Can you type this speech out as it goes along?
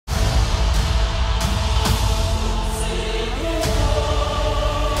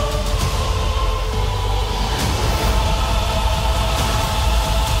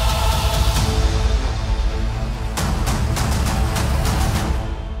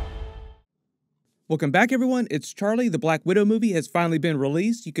Welcome back everyone, it's Charlie. The Black Widow movie has finally been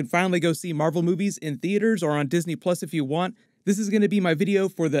released. You can finally go see Marvel movies in theaters or on Disney Plus if you want. This is going to be my video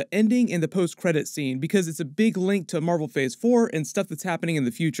for the ending and the post-credit scene because it's a big link to Marvel Phase 4 and stuff that's happening in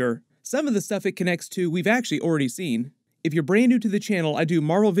the future. Some of the stuff it connects to we've actually already seen. If you're brand new to the channel, I do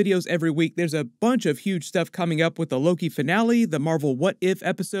Marvel videos every week. There's a bunch of huge stuff coming up with the Loki finale, the Marvel What If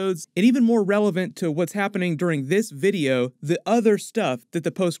episodes, and even more relevant to what's happening during this video, the other stuff that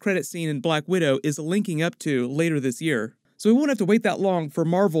the post-credit scene in Black Widow is linking up to later this year. So we won't have to wait that long for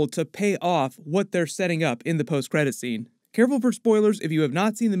Marvel to pay off what they're setting up in the post-credit scene. Careful for spoilers if you have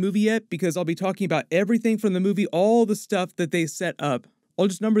not seen the movie yet, because I'll be talking about everything from the movie, all the stuff that they set up. I'll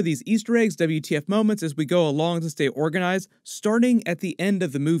just number these Easter eggs, WTF moments, as we go along to stay organized, starting at the end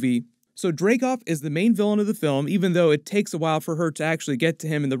of the movie. So Dreykov is the main villain of the film, even though it takes a while for her to actually get to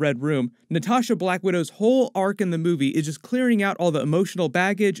him in the Red Room. Natasha Black Widow's whole arc in the movie is just clearing out all the emotional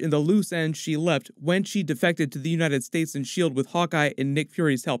baggage and the loose ends she left when she defected to the United States and S.H.I.E.L.D. with Hawkeye and Nick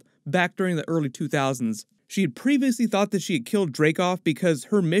Fury's help back during the early 2000s. She had previously thought that she had killed Dreykov because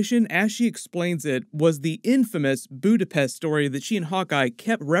her mission, as she explains it, was the infamous Budapest story that she and Hawkeye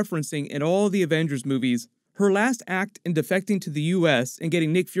kept referencing in all the Avengers movies. Her last act in defecting to the US and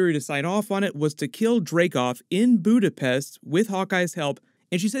getting Nick Fury to sign off on it was to kill Dreykov in Budapest with Hawkeye's help,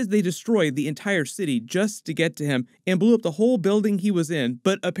 and she says they destroyed the entire city just to get to him and blew up the whole building he was in,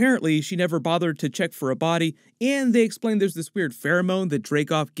 but apparently she never bothered to check for a body, and they explained there's this weird pheromone that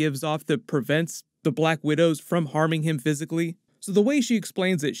Dreykov gives off that prevents the Black Widows from harming him physically. So the way she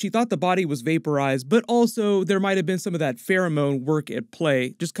explains it, she thought the body was vaporized, but also there might have been some of that pheromone work at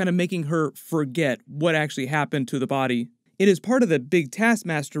play, just kind of making her forget what actually happened to the body. It is part of the big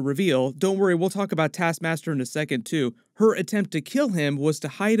Taskmaster reveal. Don't worry, we'll talk about Taskmaster in a second too. Her attempt to kill him was to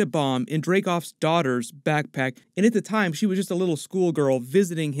hide a bomb in Dreykov's daughter's backpack, and at the time she was just a little schoolgirl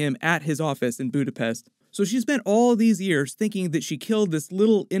visiting him at his office in Budapest. So she spent all these years thinking that she killed this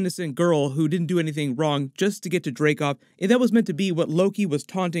little innocent girl who didn't do anything wrong just to get to Dreykov, and that was meant to be what Loki was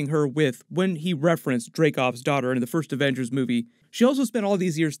taunting her with when he referenced Dreykov's daughter in the first Avengers movie. She also spent all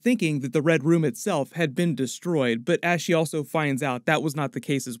these years thinking that the Red Room itself had been destroyed, but as she also finds out, that was not the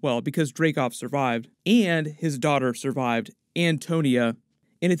case as well, because Dreykov survived, and his daughter survived, Antonia.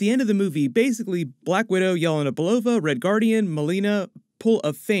 And at the end of the movie, basically, Black Widow, Yelena Belova, Red Guardian, Melina pull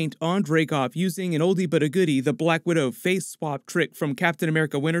a feint on Dreykov using an oldie but a goodie, the Black Widow face swap trick from Captain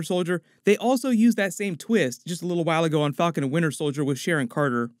America Winter Soldier. They also used that same twist just a little while ago on Falcon and Winter Soldier with Sharon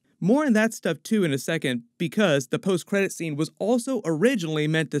Carter. More on that stuff too in a second, because the post-credit scene was also originally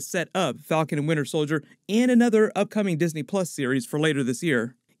meant to set up Falcon and Winter Soldier and another upcoming Disney Plus series for later this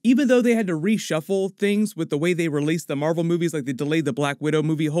year. Even though they had to reshuffle things with the way they released the Marvel movies, like they delayed the Black Widow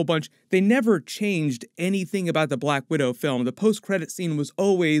movie a whole bunch, they never changed anything about the Black Widow film. The post-credit scene was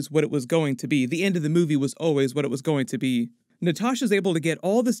always what it was going to be. The end of the movie was always what it was going to be. Natasha's able to get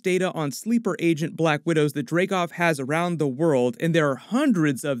all this data on sleeper agent Black Widows that Dreykov has around the world, and there are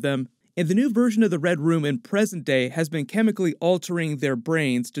hundreds of them. And the new version of the Red Room in present day has been chemically altering their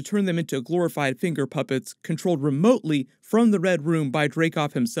brains to turn them into glorified finger puppets controlled remotely from the Red Room by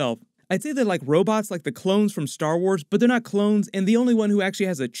Dreykov himself. I'd say they're like robots, like the clones from Star Wars, but they're not clones, and the only one who actually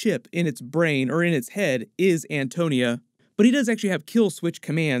has a chip in its brain or in its head is Antonia. But he does actually have kill switch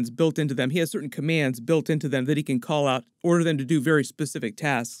commands built into them. He has certain commands built into them that he can call out, order them to do very specific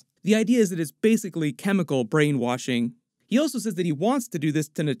tasks. The idea is that it's basically chemical brainwashing. He also says that he wants to do this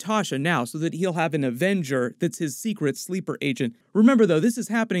to Natasha now so that he'll have an Avenger that's his secret sleeper agent. Remember though, this is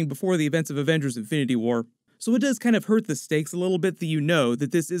happening before the events of Avengers Infinity War. So it does kind of hurt the stakes a little bit that you know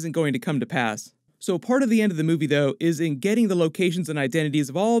that this isn't going to come to pass. So part of the end of the movie though is in getting the locations and identities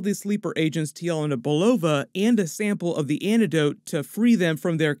of all these sleeper agents to Yelena Belova and a sample of the antidote to free them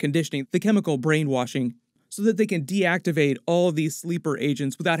from their conditioning, the chemical brainwashing, so that they can deactivate all these sleeper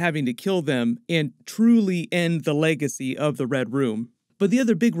agents without having to kill them and truly end the legacy of the Red Room. But the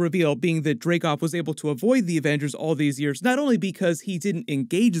other big reveal being that Dreykov was able to avoid the Avengers all these years, not only because he didn't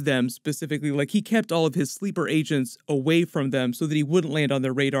engage them specifically, like he kept all of his sleeper agents away from them so that he wouldn't land on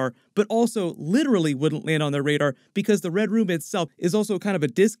their radar, but also literally wouldn't land on their radar because the Red Room itself is also kind of a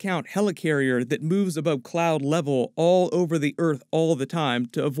discount helicarrier that moves above cloud level all over the Earth all the time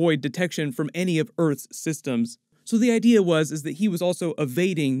to avoid detection from any of Earth's systems. So the idea was that he was also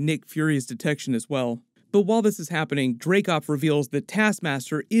evading Nick Fury's detection as well. But while this is happening, Dreykov reveals that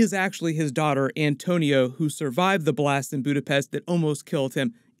Taskmaster is actually his daughter, Antonia, who survived the blast in Budapest that almost killed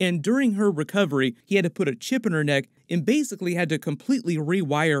him, and during her recovery, he had to put a chip in her neck and basically had to completely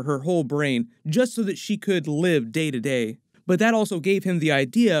rewire her whole brain just so that she could live day to day. But that also gave him the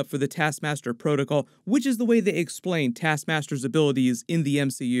idea for the Taskmaster protocol, which is the way they explain Taskmaster's abilities in the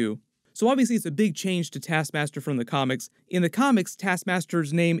MCU. So obviously it's a big change to Taskmaster from the comics. In the comics,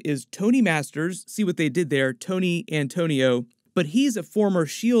 Taskmaster's name is Tony Masters. See what they did there, Tony Antonio. But he's a former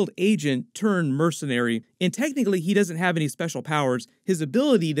S.H.I.E.L.D. agent turned mercenary, and technically he doesn't have any special powers. His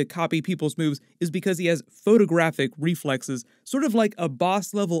ability to copy people's moves is because he has photographic reflexes, sort of like a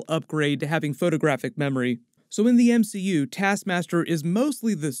boss-level upgrade to having photographic memory. So in the MCU, Taskmaster is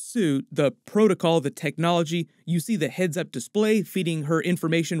mostly the suit, the protocol, the technology. You see the heads-up display feeding her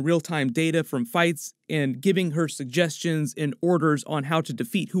information, real-time data from fights, and giving her suggestions and orders on how to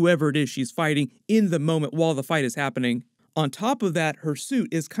defeat whoever it is she's fighting in the moment while the fight is happening. On top of that, her suit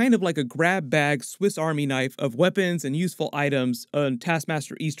is kind of like a grab bag Swiss Army knife of weapons and useful items and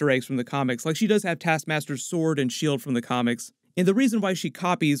Taskmaster Easter eggs from the comics, like she does have Taskmaster's sword and shield from the comics. And the reason why she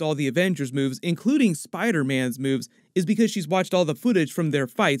copies all the Avengers moves, including Spider-Man's moves, is because she's watched all the footage from their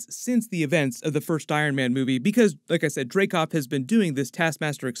fights since the events of the first Iron Man movie, because, like I said, Dreykov has been doing this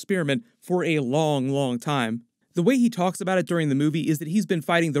Taskmaster experiment for a long time. The way he talks about it during the movie is that he's been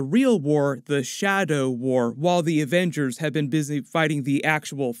fighting the real war, the Shadow War, while the Avengers have been busy fighting the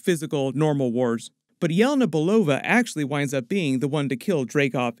actual, physical, normal wars. But Yelena Belova actually winds up being the one to kill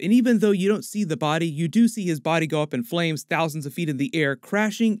Dreykov, and even though you don't see the body, you do see his body go up in flames thousands of feet in the air,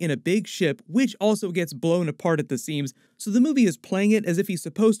 crashing in a big ship, which also gets blown apart at the seams, so the movie is playing it as if he's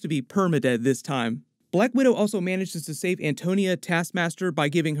supposed to be permadead this time. Black Widow also manages to save Antonia Taskmaster by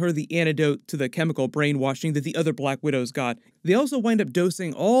giving her the antidote to the chemical brainwashing that the other Black Widows got. They also wind up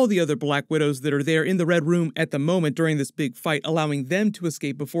dosing all the other Black Widows that are there in the Red Room at the moment during this big fight, allowing them to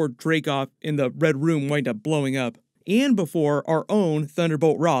escape before Dreykov in the Red Room wind up blowing up. And before our own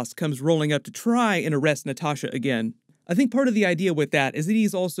Thunderbolt Ross comes rolling up to try and arrest Natasha again. I think part of the idea with that is that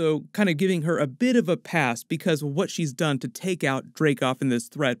he's also kind of giving her a bit of a pass because of what she's done to take out Dreykov in this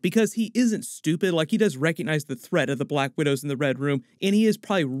threat, because he isn't stupid, like he does recognize the threat of the Black Widows in the Red Room, and he is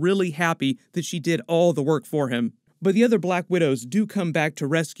probably really happy that she did all the work for him. But the other Black Widows do come back to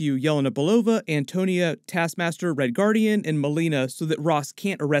rescue Yelena Belova, Antonia, Taskmaster, Red Guardian, and Melina so that Ross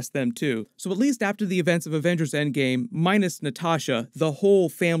can't arrest them too. So at least after the events of Avengers Endgame, minus Natasha, the whole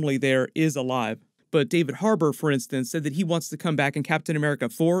family there is alive. But David Harbour, for instance, said that he wants to come back in Captain America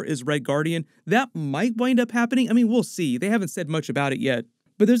 4 as Red Guardian. That might wind up happening. I mean, we'll see. They haven't said much about it yet.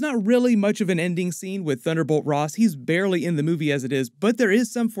 But there's not really much of an ending scene with Thunderbolt Ross. He's barely in the movie as it is, but there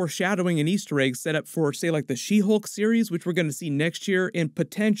is some foreshadowing and Easter eggs set up for, say, like the She-Hulk series, which we're going to see next year, and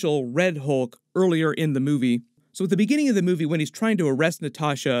potential Red Hulk earlier in the movie. So at the beginning of the movie, when he's trying to arrest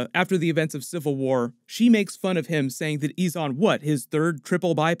Natasha after the events of Civil War, she makes fun of him, saying that he's on what, his third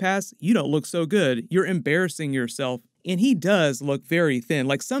triple bypass? You don't look so good. You're embarrassing yourself. And he does look very thin,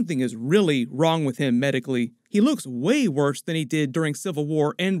 like something is really wrong with him medically. He looks way worse than he did during Civil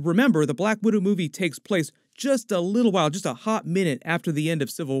War, and remember, the Black Widow movie takes place just a little while, just a hot minute after the end of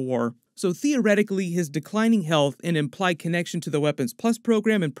Civil War. So theoretically, his declining health and implied connection to the Weapons Plus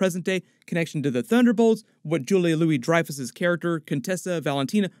program and present-day connection to the Thunderbolts, what Julia Louis-Dreyfus's character, Contessa,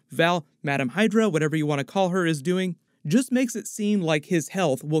 Valentina, Val, Madame Hydra, whatever you want to call her, is doing, just makes it seem like his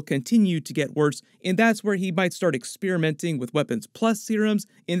health will continue to get worse, and that's where he might start experimenting with Weapons Plus serums,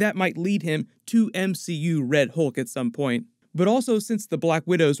 and that might lead him to MCU Red Hulk at some point. But also, since the Black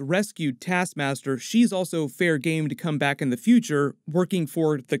Widows rescued Taskmaster, she's also fair game to come back in the future, working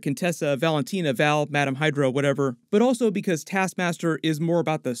for the Contessa, Valentina, Val, Madame Hydra, whatever. But also because Taskmaster is more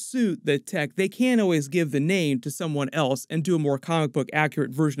about the suit, the tech, they can't always give the name to someone else and do a more comic book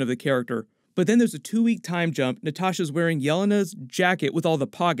accurate version of the character. But then there's a 2-week time jump. Natasha's wearing Yelena's jacket with all the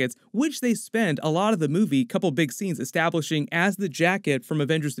pockets, which they spend a lot of the movie, couple big scenes, establishing as the jacket from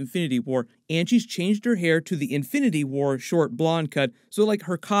Avengers Infinity War. And she's changed her hair to the Infinity War short blonde cut, so like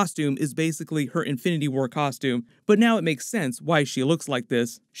her costume is basically her Infinity War costume. But now it makes sense why she looks like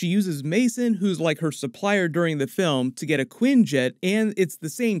this. She uses Mason, who's like her supplier during the film, to get a Quinjet, and it's the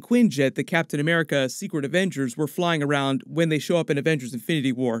same Quinjet that Captain America Secret Avengers were flying around when they show up in Avengers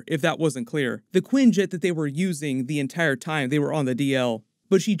Infinity War, if that wasn't clear. The Quinjet that they were using the entire time they were on the DL.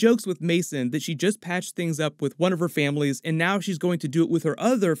 But she jokes with Mason that she just patched things up with one of her families, and now she's going to do it with her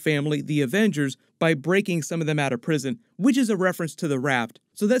other family, the Avengers, by breaking some of them out of prison, which is a reference to the Raft.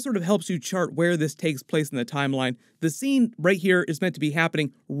 So that sort of helps you chart where this takes place in the timeline. The scene right here is meant to be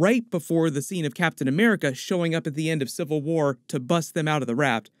happening right before the scene of Captain America showing up at the end of Civil War to bust them out of the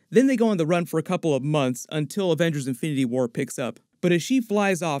Raft. Then they go on the run for a couple of months until Avengers Infinity War picks up. But as she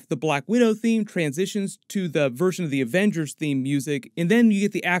flies off, the Black Widow theme transitions to the version of the Avengers theme music, and then you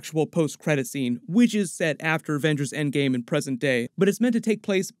get the actual post-credit scene, which is set after Avengers Endgame in present day, but it's meant to take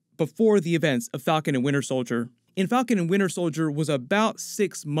place before the events of Falcon and Winter Soldier. And Falcon and Winter Soldier was about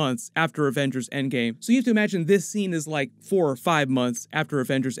 6 months after Avengers Endgame, so you have to imagine this scene is like 4 or 5 months after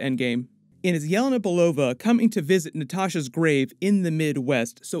Avengers Endgame. and it's Yelena Belova coming to visit Natasha's grave in the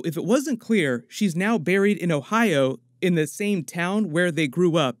Midwest. So if it wasn't clear, she's now buried in Ohio in the same town where they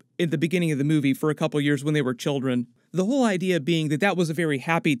grew up in the beginning of the movie for a couple years when they were children. The whole idea being that that was a very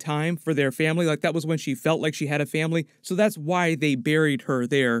happy time for their family, like that was when she felt like she had a family, so that's why they buried her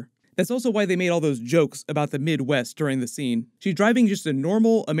there. That's also why they made all those jokes about the Midwest during the scene. She's driving just a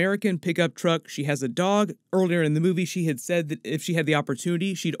normal American pickup truck. She has a dog. Earlier in the movie, she had said that if she had the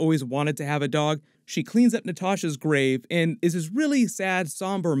opportunity, she'd always wanted to have a dog. She cleans up Natasha's grave and is this really sad,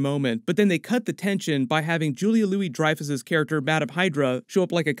 somber moment, but then they cut the tension by having Julia Louis-Dreyfus's character, Madame Hydra, show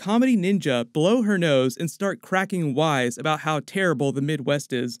up like a comedy ninja, blow her nose, and start cracking wise about how terrible the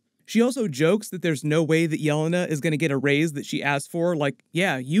Midwest is. She also jokes that there's no way that Yelena is going to get a raise that she asked for, like,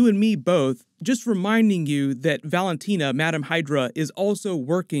 yeah, you and me both, just reminding you that Valentina, Madame Hydra, is also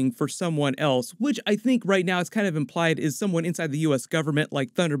working for someone else, which I think right now it's kind of implied is someone inside the US government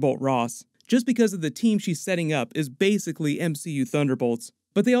like Thunderbolt Ross, just because of the team she's setting up is basically MCU Thunderbolts.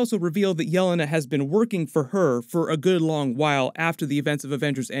 But they also reveal that Yelena has been working for her for a good long while after the events of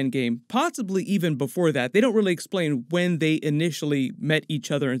Avengers Endgame, possibly even before that. They don't really explain when they initially met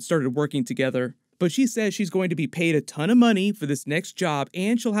each other and started working together. But she says she's going to be paid a ton of money for this next job,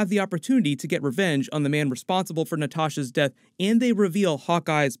 and she'll have the opportunity to get revenge on the man responsible for Natasha's death, and they reveal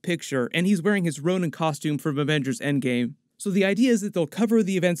Hawkeye's picture, and he's wearing his Ronin costume from Avengers Endgame. So the idea is that they'll cover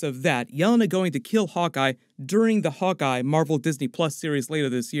the events of that, Yelena going to kill Hawkeye during the Hawkeye Marvel Disney Plus series later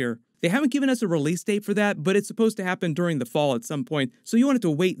this year. They haven't given us a release date for that, but it's supposed to happen during the fall at some point, so you won't have to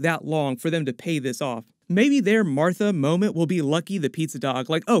wait that long for them to pay this off. Maybe their Martha moment will be Lucky the pizza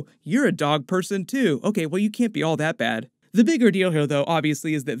dog, like, oh, you're a dog person too. Okay, well you can't be all that bad. The bigger deal here, though,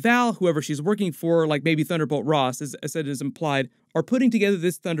 obviously, is that Val, whoever she's working for, like maybe Thunderbolt Ross, as I said is implied, are putting together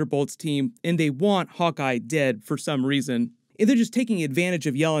this Thunderbolts team, and they want Hawkeye dead for some reason. And they're just taking advantage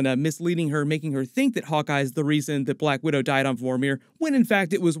of Yelena, misleading her, making her think that Hawkeye is the reason that Black Widow died on Vormir, when in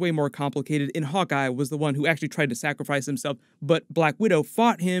fact it was way more complicated, and Hawkeye was the one who actually tried to sacrifice himself, but Black Widow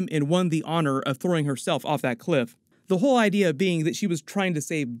fought him and won the honor of throwing herself off that cliff. The whole idea being that she was trying to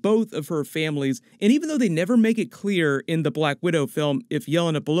save both of her families, and even though they never make it clear in the Black Widow film if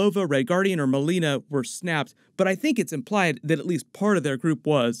Yelena Belova, Red Guardian, or Melina were snapped, but I think it's implied that at least part of their group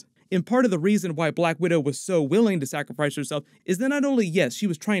was. And part of the reason why Black Widow was so willing to sacrifice herself is that not only, yes, she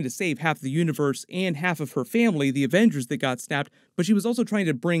was trying to save half the universe and half of her family, the Avengers that got snapped, but she was also trying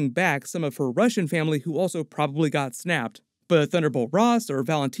to bring back some of her Russian family who also probably got snapped. But Thunderbolt Ross or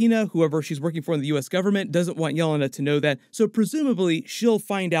Valentina, whoever she's working for in the US government, doesn't want Yelena to know that, so presumably she'll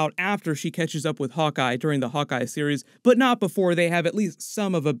find out after she catches up with Hawkeye during the Hawkeye series, but not before they have at least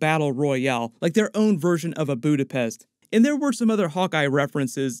some of a battle royale, like their own version of a Budapest. And there were some other Hawkeye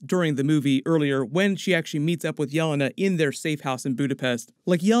references during the movie earlier when she actually meets up with Yelena in their safe house in Budapest.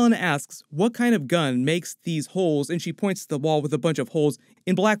 Like Yelena asks, what kind of gun makes these holes? And she points to the wall with a bunch of holes.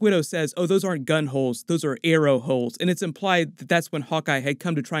 And Black Widow says, oh, those aren't gun holes, those are arrow holes. And it's implied that that's when Hawkeye had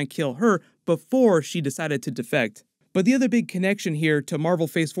come to try and kill her before she decided to defect. But the other big connection here to Marvel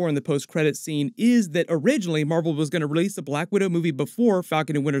Phase 4 in the post-credits scene is that originally Marvel was going to release the Black Widow movie before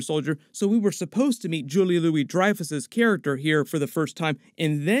Falcon and Winter Soldier, so we were supposed to meet Julia Louis-Dreyfus's character here for the first time,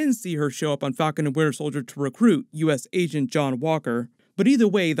 and then see her show up on Falcon and Winter Soldier to recruit US Agent John Walker. But either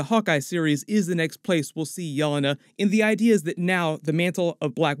way, the Hawkeye series is the next place we'll see Yelena, and the idea is that now the mantle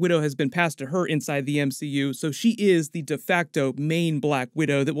of Black Widow has been passed to her inside the MCU, so she is the de facto main Black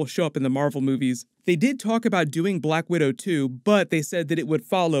Widow that will show up in the Marvel movies. They did talk about doing Black Widow 2, but they said that it would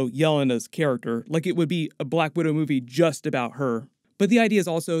follow Yelena's character, like it would be a Black Widow movie just about her. But the idea is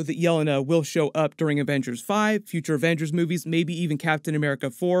also that Yelena will show up during Avengers 5, future Avengers movies, maybe even Captain America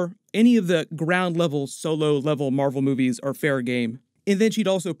 4. Any of the ground-level, solo-level Marvel movies are fair game. And then she'd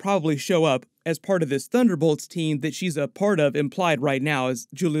also probably show up as part of this Thunderbolts team that she's a part of, implied right now, as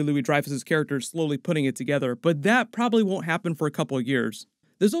Julia Louis-Dreyfus's character is slowly putting it together, but that probably won't happen for a couple of years.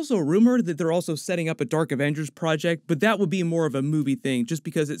 There's also a rumor that they're also setting up a Dark Avengers project, but that would be more of a movie thing, just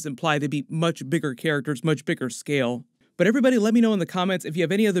because it's implied they'd be much bigger characters, much bigger scale. But everybody let me know in the comments if you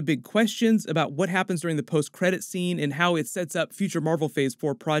have any other big questions about what happens during the post-credit scene and how it sets up future Marvel Phase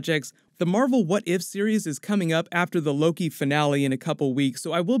 4 projects. The Marvel What If series is coming up after the Loki finale in a couple weeks,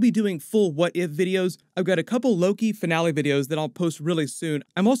 so I will be doing full What If videos. I've got a couple Loki finale videos that I'll post really soon.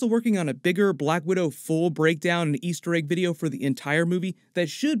 I'm also working on a bigger Black Widow full breakdown and Easter egg video for the entire movie that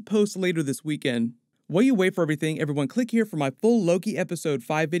should post later this weekend. While you wait for everything, everyone click here for my full Loki episode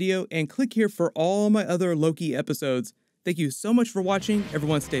 5 video and click here for all my other Loki episodes. Thank you so much for watching,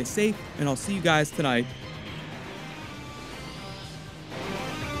 everyone stay safe, and I'll see you guys tonight.